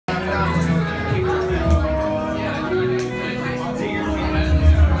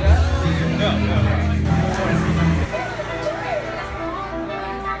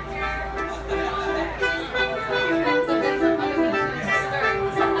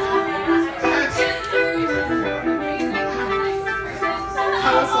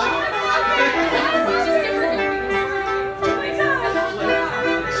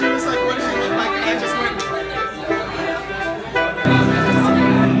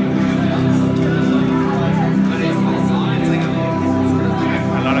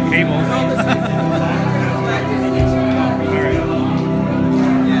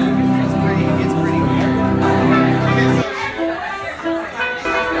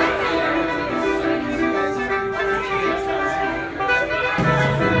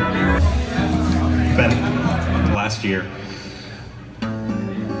Last year.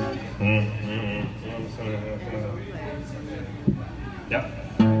 Yep.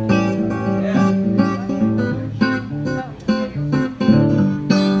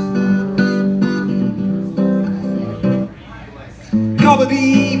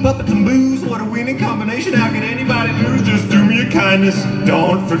 Comedy, puppets and booze, what a winning combination. How can anybody lose? Just do me a kindness,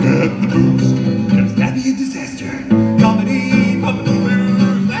 don't forget the booze, cause that'd be a disaster. Comedy, puppets and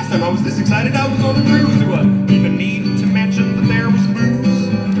booze. Last time I was this excited, I was on a cruise. Do I even need to mention that there was booze?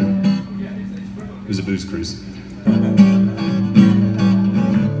 It was a booze cruise.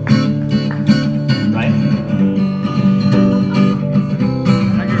 Right?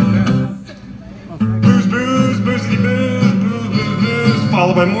 Booze, booze, boozity booze, booze, booze, booze,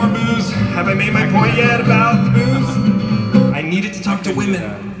 followed by more booze. Have I made my point yet about the booze? I needed to talk to women.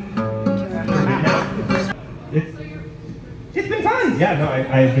 It's been fun. Yeah, no,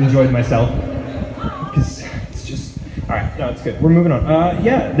 I've enjoyed myself. Because it's just, all right, no, it's good. We're moving on.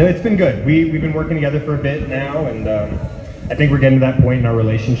 Yeah, no, it's been good. We've been working together for a bit now, and I think we're getting to that point in our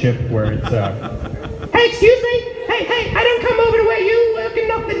relationship where it's, hey, excuse me. Hey, I don't come over to where you can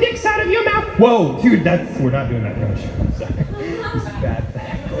knock the dicks out of your mouth. Whoa, dude, we're not doing that kind of shit. I'm sorry. This is bad.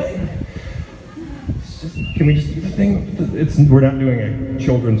 Can we just do the thing? We're not doing a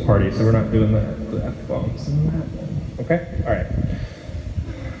children's party, so we're not doing the F-bombs and that. Okay? All right.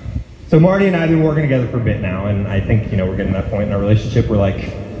 So Marty and I have been working together for a bit now, and I think, we're getting to that point in our relationship. We're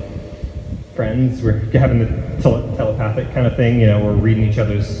like friends. We're having the telepathic kind of thing. We're reading each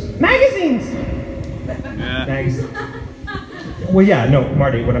other's magazines. Yeah. Magazines. Well, yeah, no,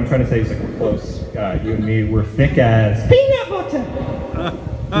 Marty, what I'm trying to say is like we're close. You and me, we're thick as peanut butter.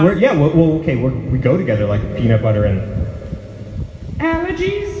 Okay, we go together like peanut butter and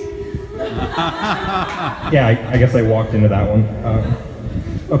allergies. Yeah, I guess I walked into that one.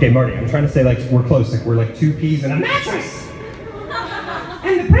 Okay, Marty, I'm trying to say like we're close, like we're like two peas in a mattress.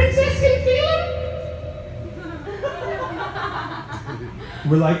 And the princess can feel it.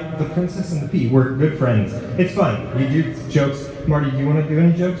 We're like the princess and the pea. We're good friends. It's fun. We do jokes. Marty, do you want to do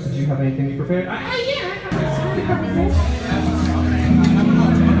any jokes? Did you have anything you prepared? Yeah.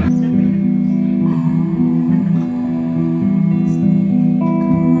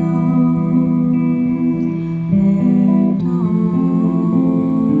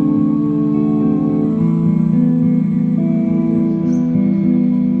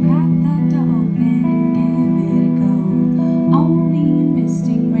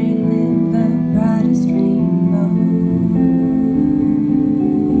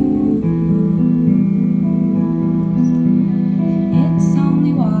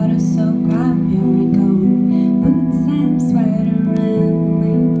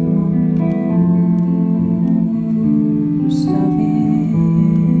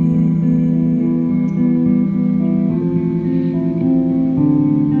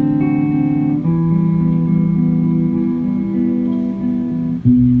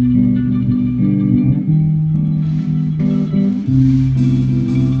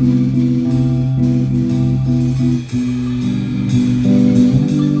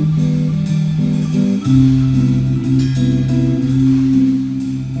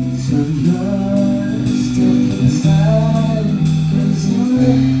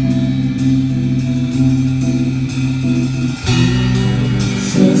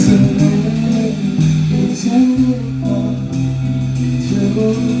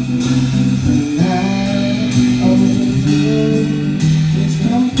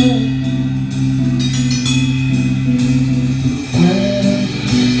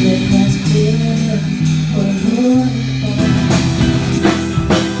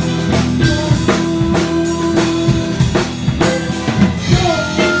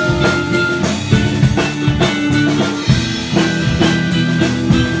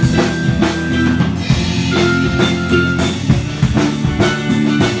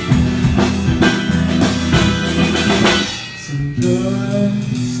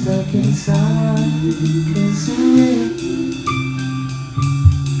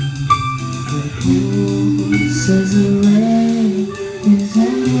 Says the rain is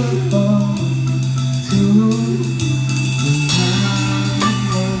ever fall too.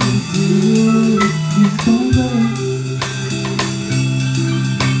 All we do is complain.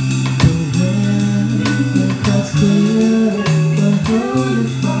 The way that's clear, but hold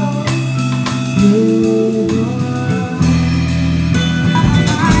it fall.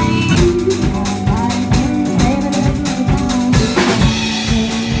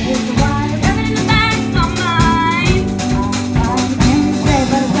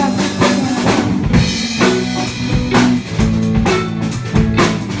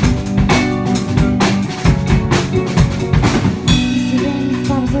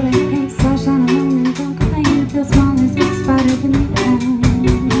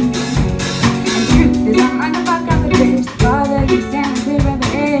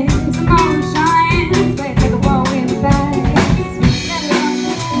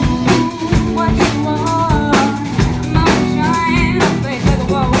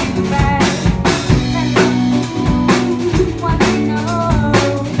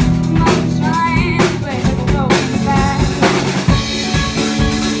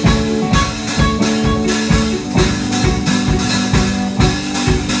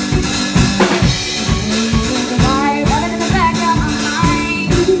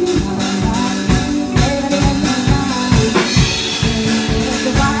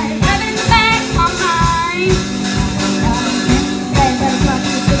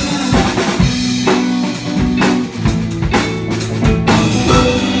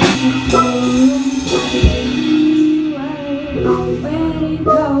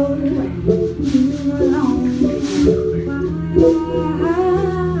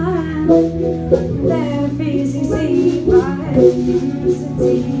 There is easy by the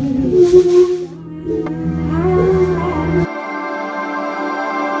city.